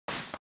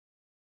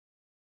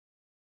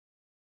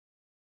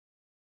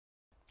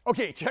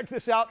Okay, check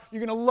this out. You're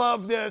going to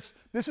love this.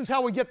 This is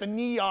how we get the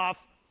knee off.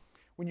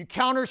 When you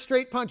counter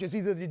straight punches,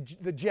 either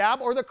the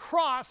jab or the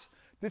cross,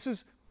 this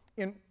is,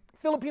 in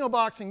Filipino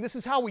boxing, this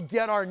is how we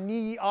get our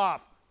knee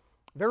off.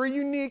 Very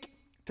unique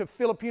to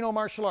Filipino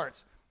martial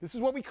arts. This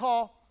is what we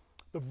call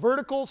the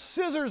vertical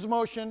scissors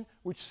motion,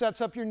 which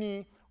sets up your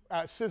knee.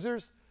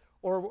 Scissors,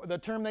 or the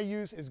term they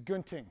use is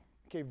gunting.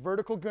 Okay,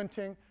 vertical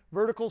gunting,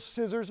 vertical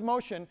scissors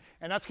motion,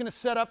 and that's going to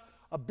set up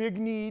a big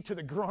knee to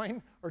the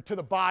groin or to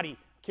the body.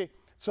 Okay,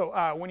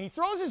 so when he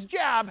throws his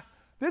jab,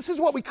 this is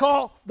what we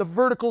call the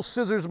vertical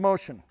scissors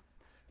motion.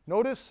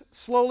 Notice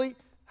slowly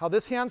how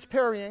this hand's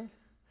parrying,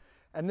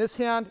 and this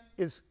hand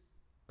is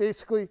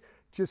basically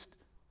just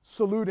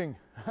saluting.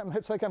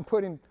 It's like I'm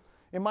putting,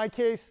 in my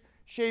case,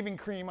 shaving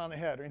cream on the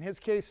head, or in his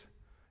case,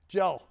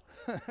 gel.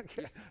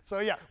 Okay. So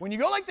yeah, when you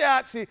go like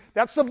that, see,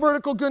 that's the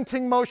vertical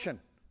gunting motion.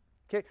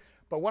 Okay,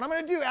 but what I'm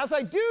going to do, as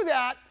I do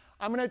that,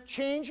 I'm going to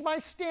change my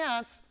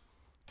stance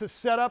to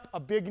set up a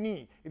big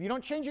knee. If you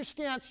don't change your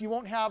stance, you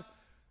won't have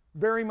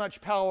very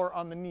much power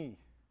on the knee.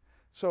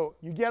 So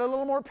you get a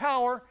little more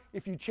power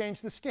if you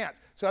change the stance.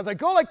 So as I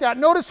go like that,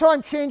 notice how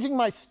I'm changing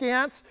my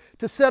stance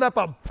to set up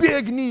a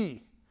big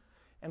knee.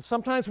 And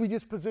sometimes we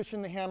just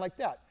position the hand like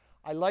that.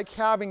 I like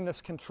having this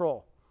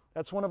control.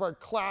 That's one of our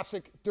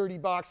classic dirty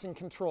boxing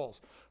controls.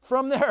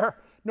 From there,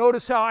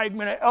 notice how I'm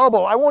going to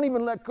elbow. I won't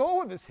even let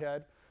go of his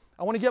head.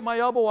 I want to get my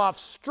elbow off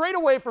straight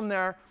away from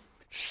there.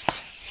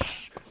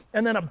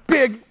 And then a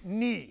big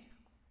knee.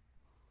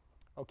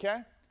 Okay?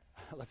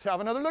 Let's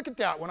have another look at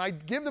that. When I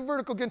give the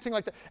vertical gunting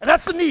like that, and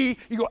that's the knee,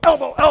 you go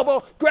elbow,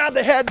 elbow, grab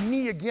the head,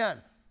 knee again.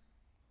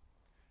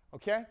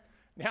 Okay?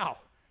 Now,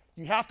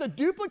 you have to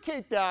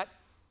duplicate that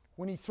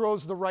when he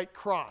throws the right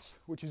cross,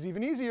 which is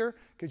even easier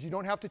because you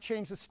don't have to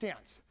change the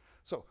stance.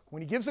 So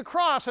when he gives the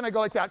cross and I go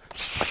like that,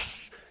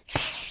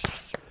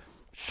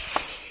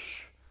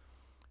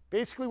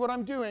 basically what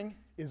I'm doing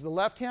is the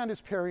left hand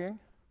is parrying,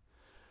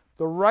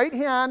 the right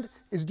hand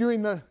is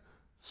doing the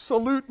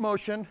salute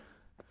motion,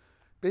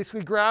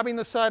 basically grabbing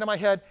the side of my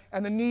head,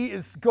 and the knee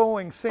is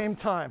going same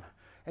time.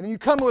 And then you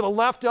come with a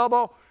left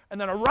elbow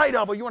and then a right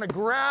elbow. You want to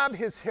grab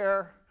his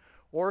hair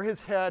or his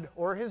head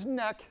or his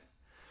neck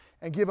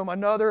and give him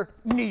another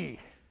knee.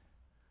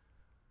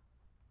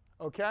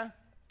 Okay?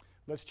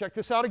 Let's check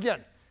this out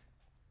again.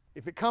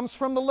 If it comes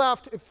from the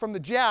left, if from the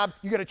jab,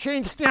 you got to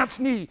change stance,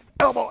 knee,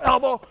 elbow,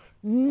 elbow,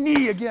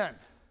 knee again.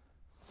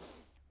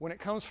 When it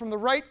comes from the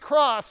right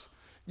cross,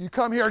 you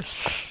come here.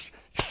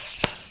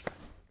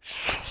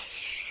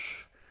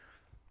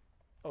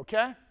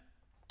 Okay?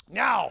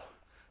 Now,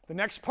 the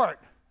next part.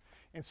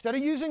 Instead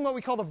of using what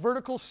we call the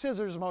vertical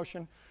scissors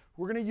motion,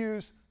 we're going to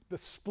use the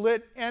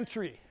split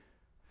entry.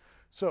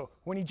 So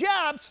when he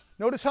jabs,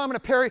 notice how I'm going to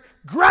parry,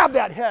 grab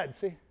that head.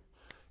 See?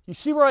 You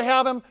see where I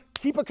have him?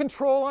 Keep a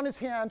control on his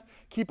hand.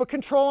 Keep a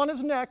control on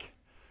his neck.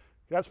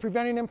 That's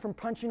preventing him from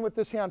punching with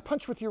this hand.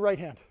 Punch with your right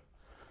hand.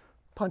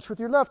 Punch with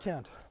your left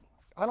hand.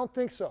 I don't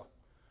think so.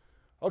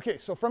 Okay,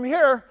 so from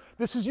here,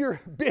 this is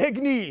your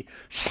big knee.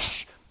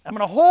 I'm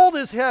going to hold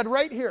his head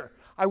right here.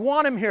 I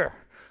want him here.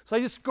 So I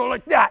just go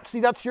like that. See,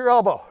 that's your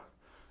elbow.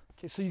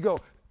 Okay, so you go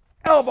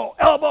elbow,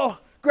 elbow,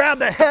 grab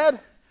the head,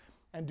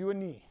 and do a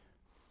knee.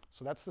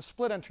 So that's the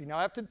split entry. Now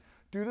I have to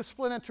do the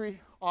split entry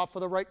off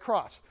of the right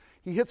cross.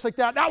 He hits like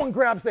that. That one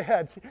grabs the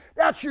head. See,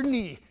 that's your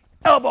knee.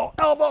 Elbow,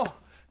 elbow,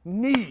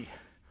 knee.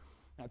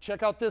 Now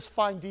check out this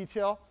fine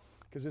detail,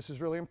 because this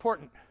is really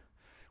important.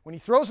 When he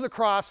throws the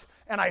cross,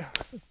 and I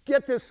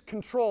get this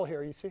control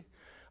here, you see?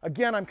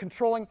 Again, I'm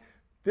controlling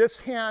this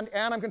hand,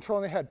 and I'm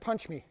controlling the head.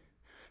 Punch me.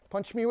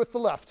 Punch me with the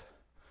left.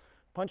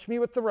 Punch me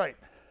with the right.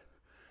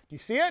 Do you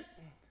see it?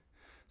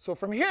 So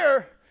from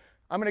here,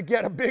 I'm going to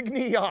get a big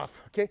knee off.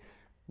 Okay?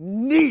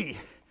 Knee.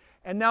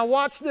 And now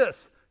watch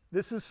this.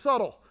 This is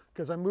subtle,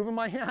 because I'm moving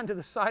my hand to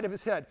the side of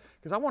his head,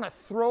 because I want to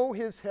throw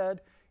his head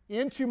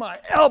into my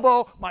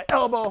elbow,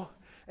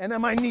 and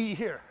then my knee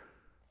here.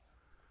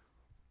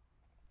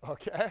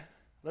 Okay?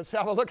 Let's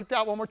have a look at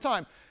that one more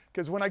time,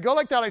 because when I go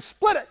like that, I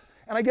split it,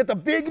 and I get the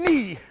big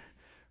knee.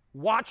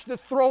 Watch the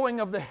throwing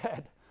of the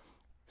head.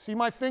 See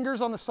my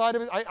fingers on the side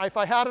of it? If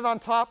I had it on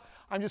top,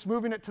 I'm just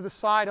moving it to the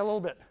side a little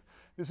bit.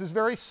 This is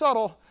very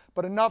subtle,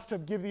 but enough to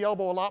give the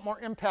elbow a lot more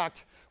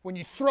impact when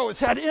you throw his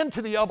head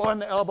into the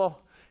elbow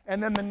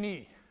and then the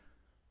knee.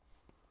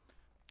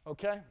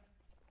 Okay?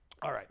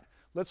 All right.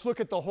 Let's look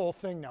at the whole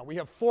thing now. We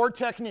have 4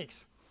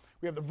 techniques.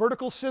 We have the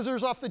vertical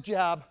scissors off the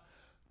jab,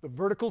 the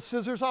vertical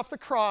scissors off the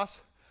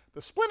cross,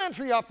 the split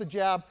entry off the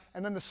jab,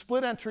 and then the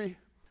split entry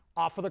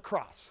off of the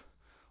cross.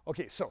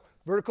 Okay, so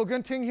vertical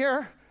gunting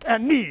here,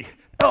 and knee,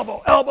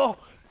 elbow, elbow,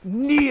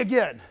 knee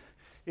again.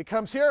 It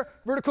comes here,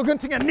 vertical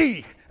gunting and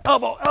knee,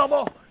 elbow,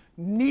 elbow,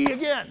 knee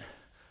again.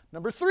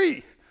 Number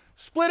 3,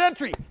 split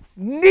entry,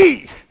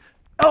 knee,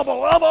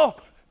 elbow, elbow,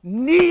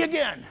 knee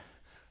again.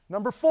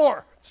 Number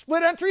 4,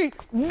 split entry,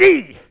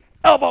 knee,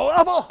 elbow,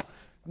 elbow,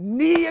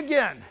 knee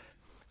again.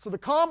 So the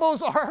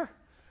combos are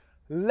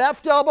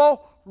left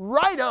elbow,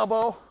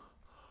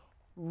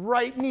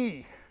 right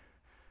knee.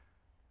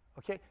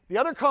 Okay, the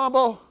other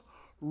combo,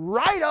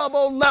 right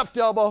elbow,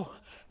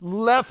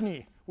 left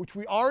knee, which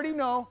we already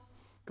know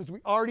because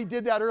we already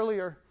did that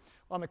earlier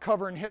on the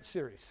cover and hit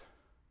series.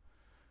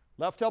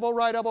 Left elbow,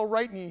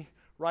 right knee,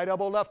 right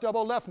elbow,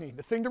 left knee.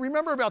 The thing to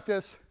remember about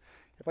this,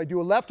 if I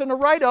do a left and a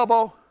right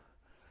elbow,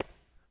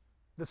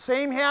 the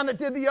same hand that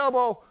did the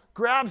elbow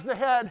grabs the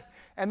head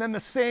and then the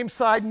same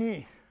side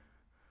knee.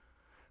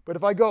 But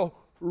if I go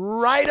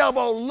right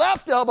elbow,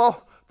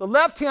 the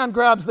left hand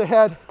grabs the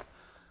head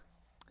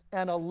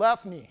and a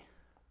left knee.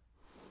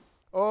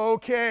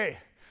 Okay,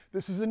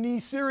 this is the knee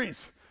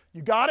series.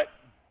 You got it?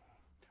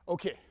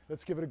 Okay,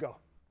 let's give it a go.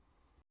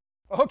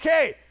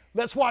 Okay,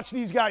 let's watch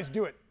these guys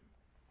do it.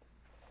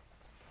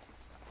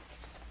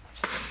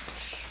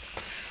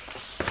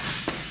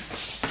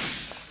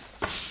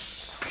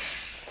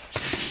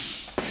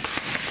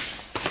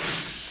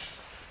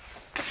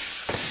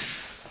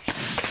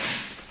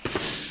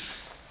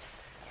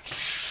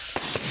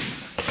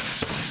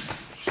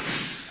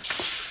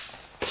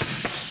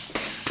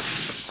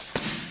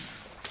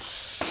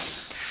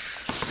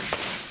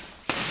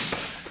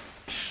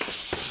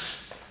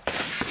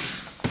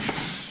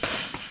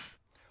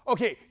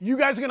 Okay, you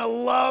guys are going to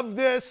love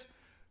this.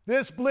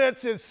 This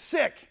blitz is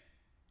sick.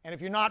 And if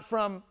you're not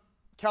from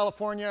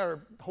California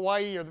or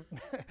Hawaii or the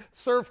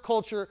surf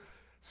culture,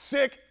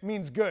 sick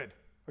means good.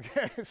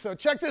 Okay, so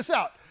check this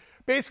out.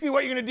 Basically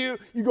what you're going to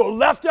do, you go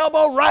left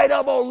elbow,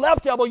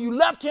 you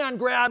left hand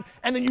grab,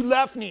 and then you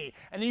left knee.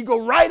 And then you go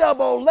right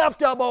elbow,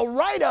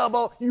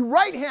 you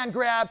right hand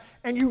grab,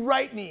 and you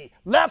right knee.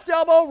 Left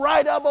elbow,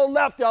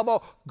 left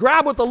elbow,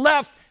 grab with the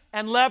left,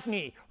 and left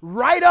knee.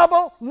 Right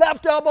elbow,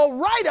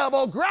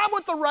 grab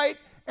with the right,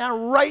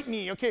 and right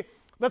knee. Okay,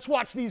 let's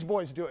watch these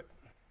boys do it.